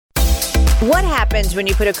What happens when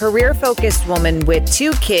you put a career-focused woman with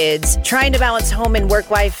 2 kids trying to balance home and work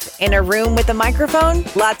life in a room with a microphone?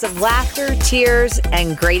 Lots of laughter, tears,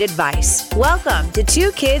 and great advice. Welcome to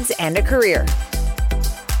 2 Kids and a Career.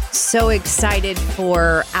 So excited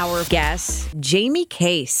for our guest, Jamie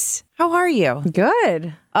Case. How are you?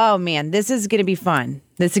 Good. Oh, man, this is going to be fun.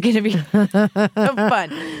 This is going to be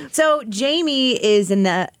fun. So Jamie is in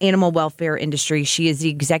the animal welfare industry. She is the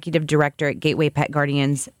executive director at Gateway Pet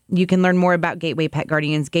Guardians. You can learn more about Gateway Pet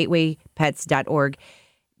Guardians, gatewaypets.org.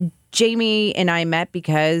 Jamie and I met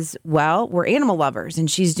because, well, we're animal lovers, and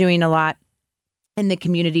she's doing a lot in the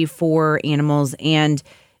community for animals. And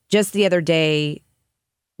just the other day,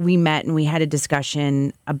 we met and we had a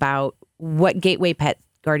discussion about what Gateway Pet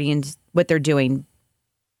Guardians, what they're doing.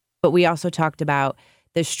 But we also talked about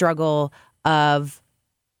the struggle of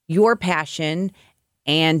your passion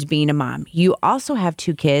and being a mom. You also have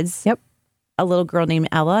 2 kids. Yep. A little girl named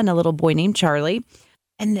Ella and a little boy named Charlie.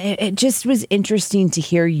 And it just was interesting to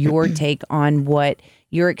hear your take on what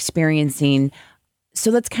you're experiencing.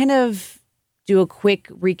 So let's kind of do a quick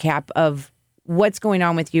recap of what's going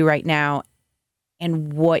on with you right now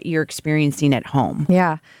and what you're experiencing at home.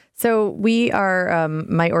 Yeah. So we are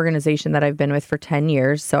my organization that I've been with for 10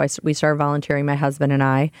 years. So we started volunteering, my husband and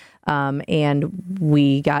I, and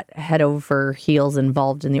we got head over heels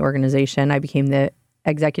involved in the organization. I became the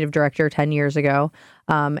executive director 10 years ago.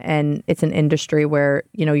 And it's an industry where,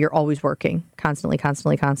 you know, you're always working constantly.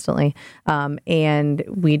 And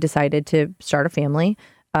we decided to start a family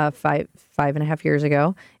 5.5 years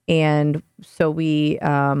ago. And so we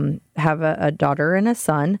have a daughter and a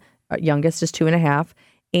son. Our youngest is 2.5.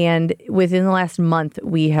 And within the last month,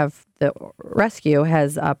 the rescue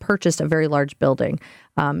has purchased a very large building.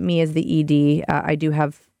 Me as the ED, I do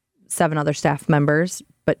have 7 other staff members,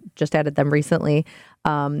 but just added them recently.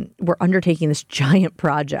 We're undertaking this giant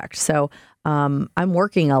project. So I'm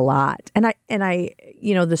working a lot. And I,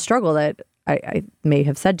 you know, the struggle that I may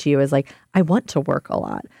have said to you is like, I want to work a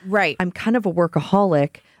lot. Right. I'm kind of a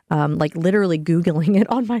workaholic. Like literally Googling it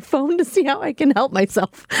on my phone to see how I can help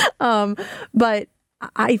myself. But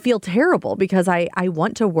I feel terrible because I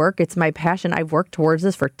want to work. It's my passion. I've worked towards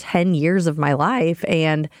this for 10 years of my life.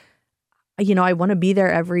 And, you know, I want to be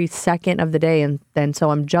there every second of the day. And so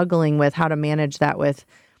I'm juggling with how to manage that with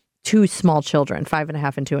 2 small children,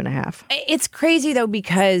 5.5 and 2.5. It's crazy, though,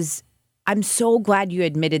 because I'm so glad you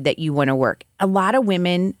admitted that you want to work. A lot of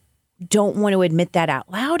women don't want to admit that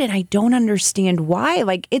out loud, and I don't understand why.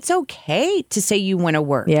 Like, it's okay to say you want to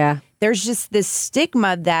work. Yeah. There's just this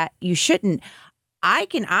stigma that you shouldn't. I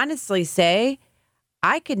can honestly say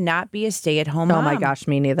I could not be a stay-at-home mom. Oh, my gosh,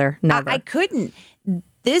 me neither. Never. I couldn't.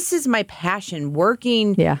 This is my passion,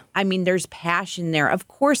 working. Yeah. I mean, there's passion there. Of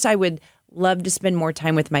course, I would love to spend more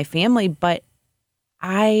time with my family, but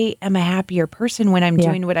I am a happier person when I'm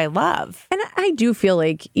doing what I love. And I do feel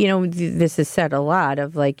like, you know, this is said a lot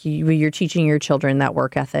of like you're teaching your children that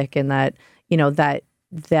work ethic and that, you know, that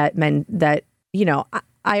you know,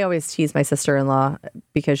 I always tease my sister-in-law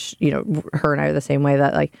because, you know, her and I are the same way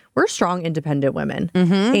that like we're strong, independent women.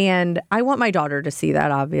 Mm-hmm. And I want my daughter to see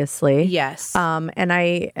that, obviously. Yes. And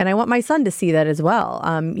I want my son to see that as well.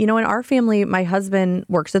 You know, in our family, my husband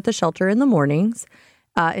works at the shelter in the mornings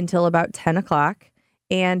until about 10 o'clock.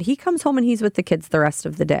 And he comes home and he's with the kids the rest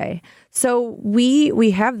of the day. So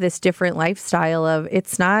we have this different lifestyle of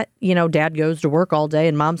it's not, you know, dad goes to work all day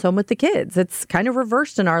and mom's home with the kids. It's kind of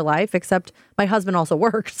reversed in our life, except my husband also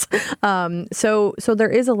works. So there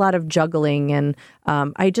is a lot of juggling. And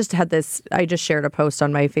I just shared a post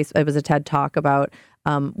on my Facebook. It was a TED Talk about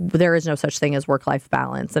there is no such thing as work-life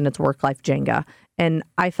balance and it's work-life Jenga. And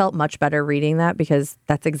I felt much better reading that because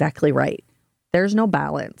that's exactly right. There's no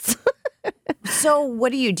balance. So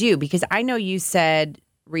what do you do? Because I know you said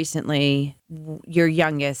recently your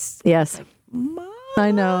youngest. Yes. Like, Mom.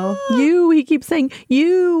 I know. He keeps saying,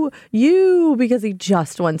 you, because he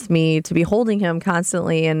just wants me to be holding him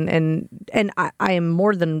constantly. And I am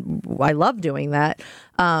I love doing that.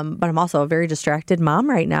 But I'm also a very distracted mom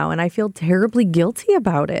right now. And I feel terribly guilty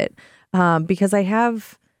about it because I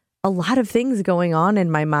have a lot of things going on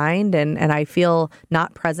in my mind and I feel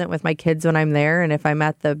not present with my kids when I'm there. And if I'm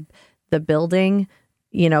at the building,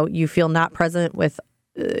 you know, you feel not present with,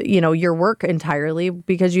 you know, your work entirely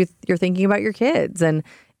because you're thinking about your kids and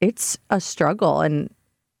it's a struggle. And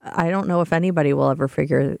I don't know if anybody will ever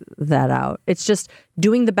figure that out. It's just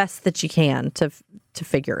doing the best that you can to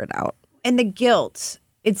figure it out. And the guilt,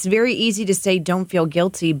 it's very easy to say, don't feel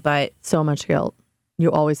guilty, but so much guilt.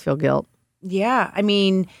 You always feel guilt. Yeah. I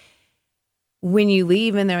mean, when you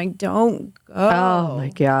leave and they're like, don't go. Oh my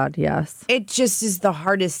God, yes. It just is the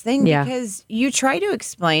hardest thing because you try to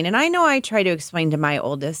explain. And I know I try to explain to my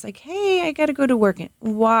oldest, like, hey, I got to go to work.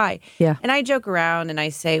 Why? Yeah. And I joke around and I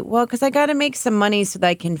say, well, because I got to make some money so that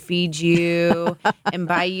I can feed you and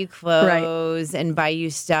buy you clothes and buy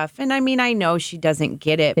you stuff. And I mean, I know she doesn't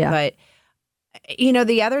get it. But, you know,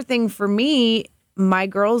 the other thing for me, my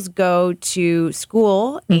girls go to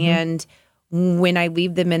school and when I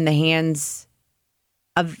leave them in the hands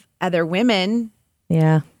of other women.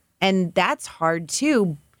 Yeah. And that's hard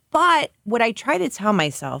too. But what I try to tell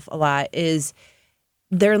myself a lot is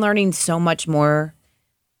they're learning so much more.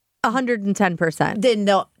 110%. Then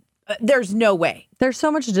there's no way. There's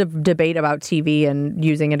so much debate about TV and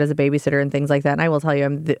using it as a babysitter and things like that. And I will tell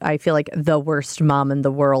you, I feel like the worst mom in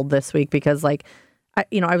the world this week because I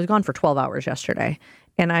was gone for 12 hours yesterday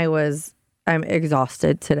and I'm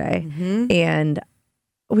exhausted today. And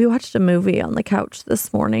we watched a movie on the couch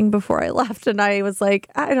this morning before I left, and I was like,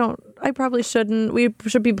 I probably shouldn't. We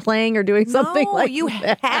should be playing or doing something like that. You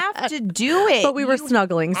have to do it. But we were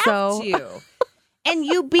snuggling, so. And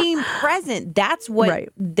you being present, that's what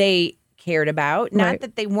they cared about. Not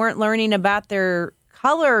that they weren't learning about their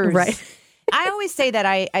colors. Right. I always say that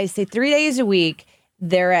I say 3 days a week,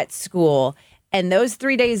 they're at school, and those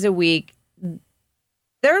 3 days a week,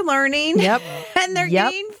 they're learning. Yep. And they're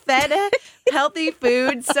getting fed healthy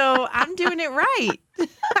food. So I'm doing it right.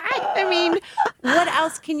 I mean, what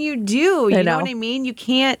else can you do? You know what I mean? You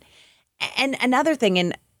can't. And another thing,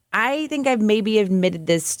 and I think I've maybe admitted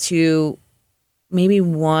this to maybe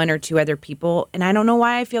one or two other people, and I don't know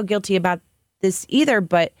why I feel guilty about this either,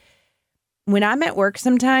 but when I'm at work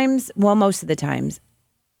sometimes, well, most of the times,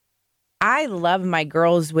 I love my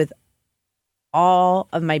girls with all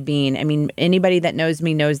of my being. I mean, anybody that knows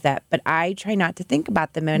me knows that, but I try not to think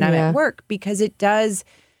about them when I'm at work because it does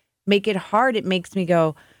make it hard. It makes me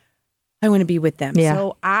go, I want to be with them. Yeah.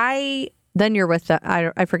 So Then you're with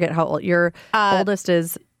I forget how old your oldest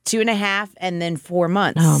is. 2.5 and then 4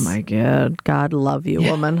 months. Oh my God. God love you,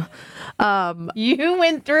 woman. You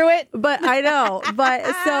went through it. But I know. But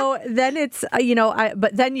so then it's,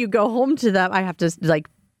 but then you go home to them. I have to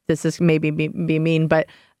this is maybe be mean, but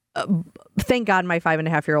thank God my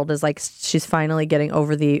 5.5-year-old is she's finally getting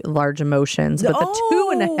over the large emotions, but the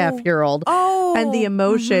 2.5-year-old and the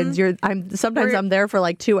emotions, I'm there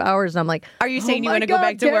for 2 hours and I'm like, are you saying you want to go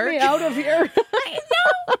back to work? Get me out of here. I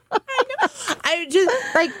know. I just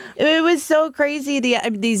it was so crazy.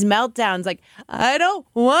 These meltdowns. I don't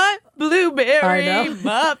want blueberry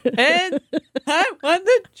muffin. I want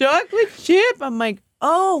the chocolate chip. I'm like,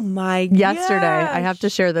 oh my God. Yesterday, I have to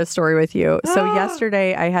share this story with you. So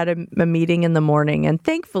yesterday I had a meeting in the morning and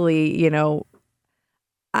thankfully,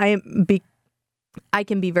 I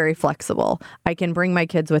can be very flexible. I can bring my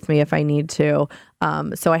kids with me if I need to.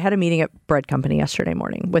 So I had a meeting at Bread Company yesterday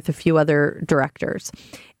morning with a few other directors.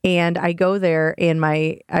 And I go there and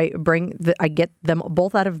I get them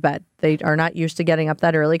both out of bed. They are not used to getting up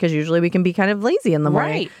that early because usually we can be kind of lazy in the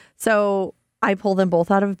morning. Right. So I pull them both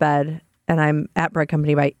out of bed and I'm at Bread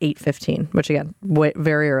Company by 8:15, which again,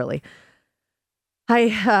 very early.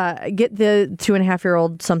 I get the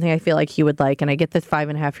 2.5-year-old something I feel like he would like, and I get the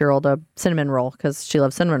 5.5-year-old a cinnamon roll because she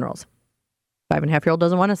loves cinnamon rolls. 5.5-year-old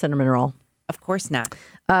doesn't want a cinnamon roll. Of course not.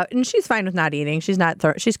 And she's fine with not eating. She's not.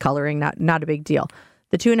 She's coloring. Not a big deal.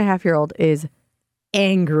 The 2.5-year-old is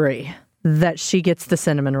angry that she gets the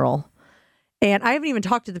cinnamon roll. And I haven't even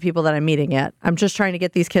talked to the people that I'm meeting yet. I'm just trying to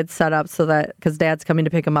get these kids set up so that, because Dad's coming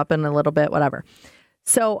to pick them up in a little bit, whatever.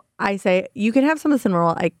 So I say, you can have some of the cinnamon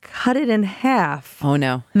roll. I cut it in half. Oh,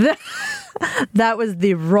 no. That was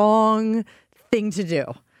the wrong thing to do.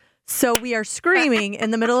 So we are screaming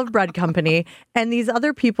in the middle of Bread Company, and these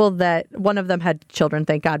other people that one of them had children,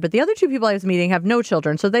 thank God, but the other two people I was meeting have no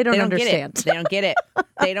children, so they don't understand. They don't get it.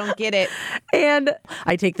 They don't get it. And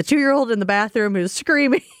I take the 2-year-old in the bathroom who's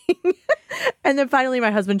screaming. And then finally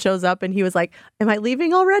my husband shows up and he was like, am I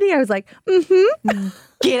leaving already? I was like,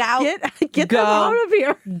 Get out. Get them out of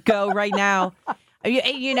here. Go right now.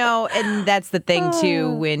 And that's the thing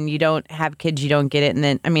too, when you don't have kids, you don't get it. And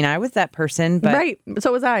then, I was that person, but. Right.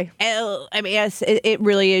 So was I. Yes, it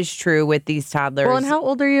really is true with these toddlers. Well, and how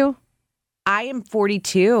old are you? I am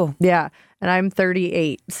 42. Yeah. And I'm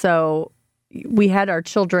 38. So we had our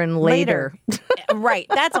children later. Right.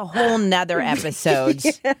 That's a whole nother episode.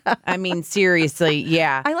 Yeah. Seriously.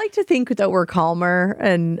 Yeah. I like to think that we're calmer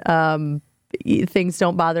and, things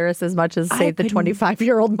don't bother us as much as, say, the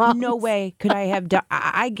 25-year-old mom. No way could I have done.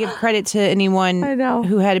 I give credit to anyone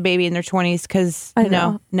who had a baby in their 20s because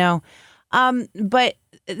no. But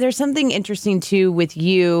there's something interesting too with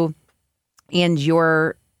you and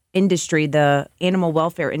your industry, the animal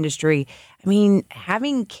welfare industry, I mean,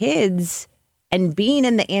 having kids and being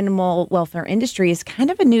in the animal welfare industry is kind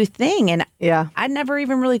of a new thing. And I never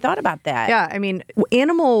even really thought about that. Yeah. I mean,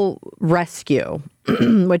 animal rescue,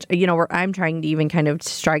 which, I'm trying to even kind of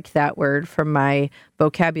strike that word from my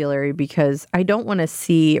vocabulary because I don't want to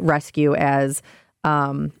see rescue as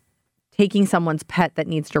taking someone's pet that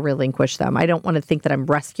needs to relinquish them. I don't want to think that I'm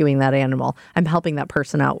rescuing that animal. I'm helping that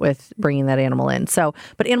person out with bringing that animal in. So,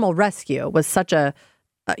 but animal rescue was such 10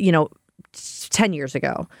 years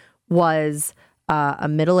ago was a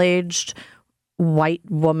middle-aged white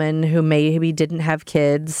woman who maybe didn't have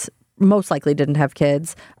kids, most likely didn't have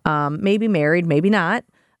kids, maybe married, maybe not.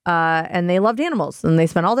 And they loved animals and they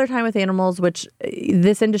spent all their time with animals, which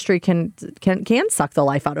this industry can suck the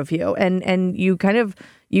life out of you. And you kind of,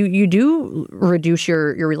 you do reduce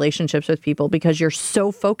your relationships with people because you're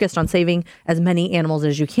so focused on saving as many animals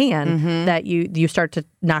as you can that you start to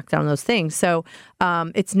knock down those things. So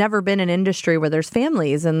it's never been an industry where there's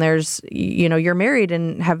families and there's, you're married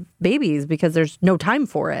and have babies because there's no time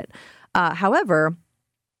for it. However,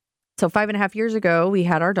 so 5.5 years ago, we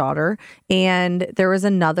had our daughter, and there was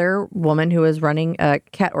another woman who was running a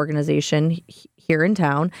cat organization here in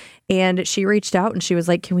town, and she reached out and she was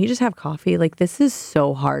like, can we just have coffee? Like, this is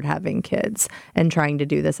so hard having kids and trying to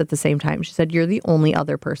do this at the same time. She said, you're the only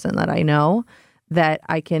other person that I know that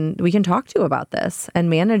we can talk to about this and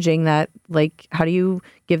managing that. Like, how do you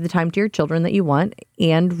give the time to your children that you want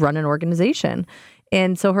and run an organization?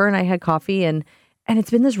 And so her and I had coffee, and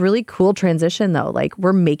it's been this really cool transition, though. Like,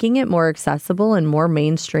 we're making it more accessible and more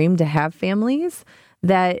mainstream to have families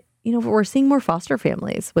that, we're seeing more foster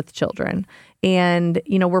families with children. And,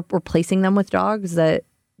 we're placing them with dogs that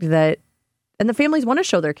and the families want to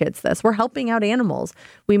show their kids this. We're helping out animals.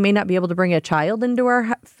 We may not be able to bring a child into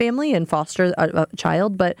our family and foster a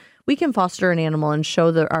child, but we can foster an animal and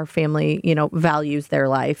show that our family, values their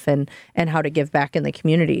life and how to give back in the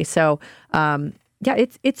community. So, yeah,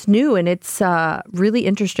 it's new and it's really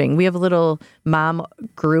interesting. We have a little mom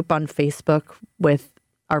group on Facebook with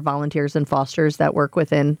our volunteers and fosters that work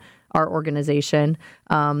within our organization,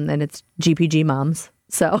 and it's GPG Moms.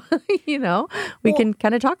 So, we can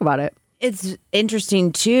kind of talk about it. It's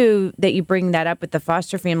interesting, too, that you bring that up with the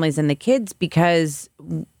foster families and the kids, because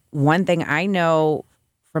one thing I know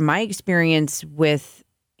from my experience with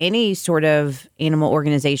any sort of animal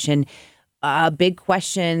organization, a big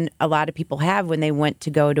question a lot of people have when they want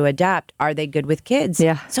to go to adopt, are they good with kids?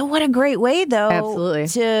 Yeah. So what a great way, though, absolutely,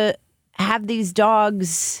 to have these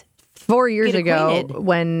dogs. 4 years ago,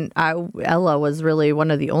 when Ella was really one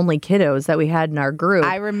of the only kiddos that we had in our group.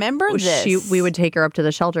 I remember this. We would take her up to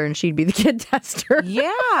the shelter and she'd be the kid tester.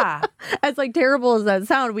 Yeah. As terrible as that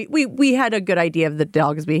sounds, we had a good idea of the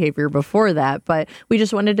dog's behavior before that, but we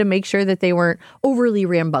just wanted to make sure that they weren't overly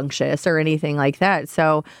rambunctious or anything like that.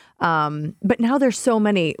 So, but now there's so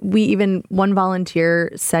many. One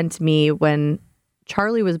volunteer sent me when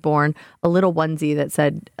Charlie was born a little onesie that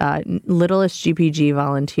said littlest GPG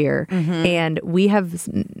volunteer. And we have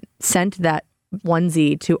sent that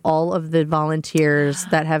onesie to all of the volunteers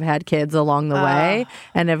that have had kids along the way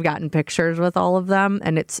and have gotten pictures with all of them.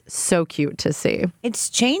 And it's so cute to see. It's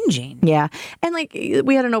changing. Yeah. And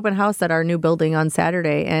we had an open house at our new building on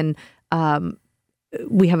Saturday, and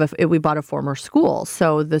we bought a former school.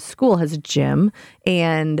 So the school has a gym,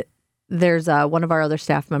 and there's one of our other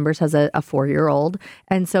staff members has a 4-year-old.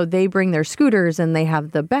 And so they bring their scooters and they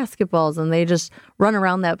have the basketballs and they just run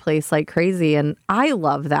around that place like crazy. And I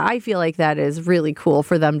love that. I feel like that is really cool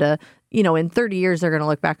for them to, in 30 years, they're going to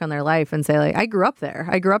look back on their life and say, I grew up there.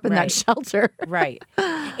 I grew up in that shelter. Right.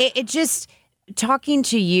 It just, talking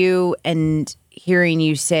to you and hearing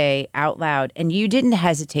you say out loud, and you didn't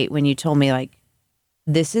hesitate when you told me,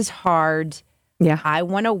 this is hard. Yeah. I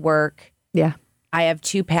want to work. Yeah. I have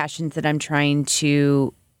 2 passions that I'm trying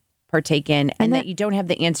to partake in, and that you don't have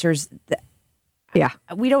the answers. Yeah.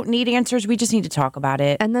 We don't need answers. We just need to talk about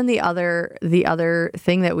it. And then the other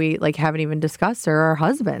thing that we haven't even discussed are our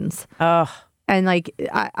husbands. Oh. And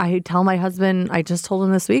I tell my husband, I just told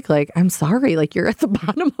him this week, I'm sorry, you're at the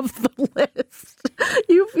bottom of the list.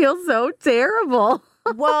 You feel so terrible.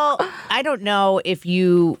 Well, I don't know if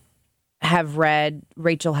you have read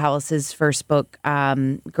Rachel Hollis's first book,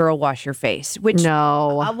 Girl Wash Your Face, which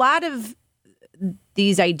no, a lot of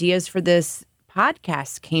these ideas for this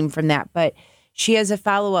podcast came from that. But she has a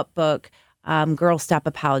follow-up book, Girl Stop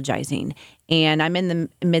Apologizing. And I'm in the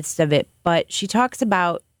midst of it. But she talks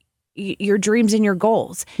about your dreams and your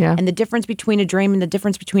goals, and the difference between a dream and the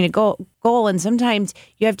difference between a goal. And sometimes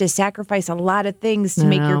you have to sacrifice a lot of things to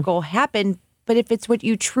make your goal happen, But if it's what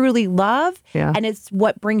you truly love Yeah. and it's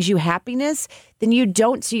what brings you happiness, then you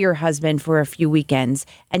don't see your husband for a few weekends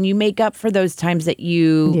and you make up for those times that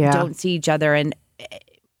you Yeah. don't see each other. And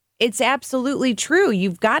it's absolutely true.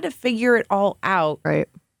 You've got to figure it all out. Right.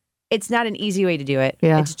 It's not an easy way to do it.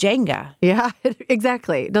 Yeah. It's Jenga. Yeah,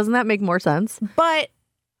 exactly. Doesn't that make more sense? But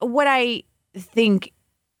what I think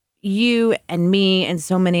you and me and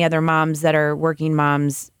so many other moms that are working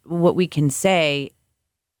moms, what we can say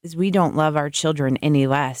is we don't love our children any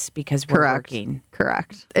less because we're working.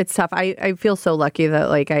 Correct. It's tough. I feel so lucky that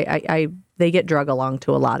like I they get drug along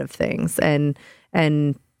to a lot of things, and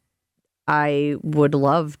I would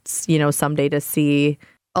love, you know, someday to see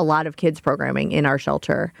a lot of kids programming in our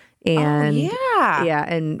shelter. And yeah,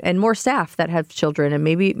 and more staff that have children, and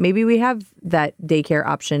maybe we have that daycare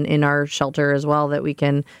option in our shelter as well that we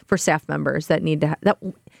can, for staff members that need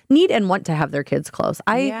and want to have their kids close.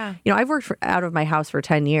 I've worked out of my house for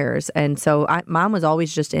 10 years, and so mom was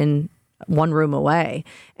always just in one room away,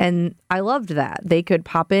 and I loved that. They could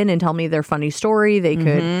pop in and tell me their funny story. They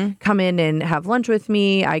could come in and have lunch with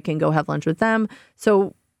me. I can go have lunch with them.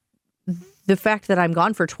 So the fact that I'm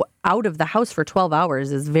gone for out of the house for 12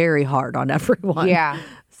 hours is very hard on everyone. Yeah.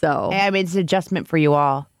 So I mean, it's an adjustment for you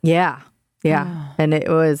all. Yeah. And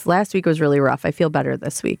last week was really rough. I feel better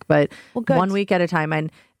this week, but 1 week at a time.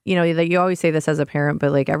 And you know, you always say this as a parent,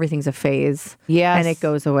 but like everything's a phase. Yes. And it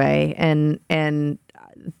goes away. And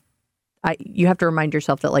you have to remind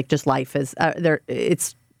yourself that like just life is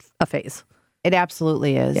it's a phase. It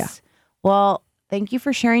absolutely is. Yeah. Well, thank you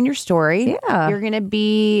for sharing your story. Yeah. You're going to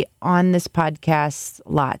be on this podcast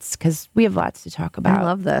lots because we have lots to talk about. I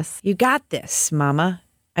love this. You got this, Mama.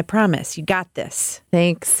 I promise. You got this.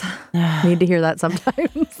 Thanks. Need to hear that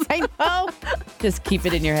sometimes. I know. Just keep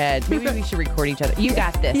it in your head. Maybe we should record each other. You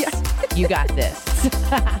got this. Yeah. You got this.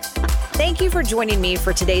 Thank you for joining me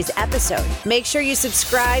for today's episode. Make sure you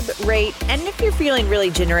subscribe, rate, and if you're feeling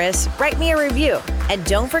really generous, write me a review. And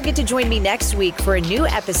don't forget to join me next week for a new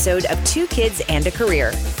episode of Two Kids and a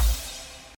Career.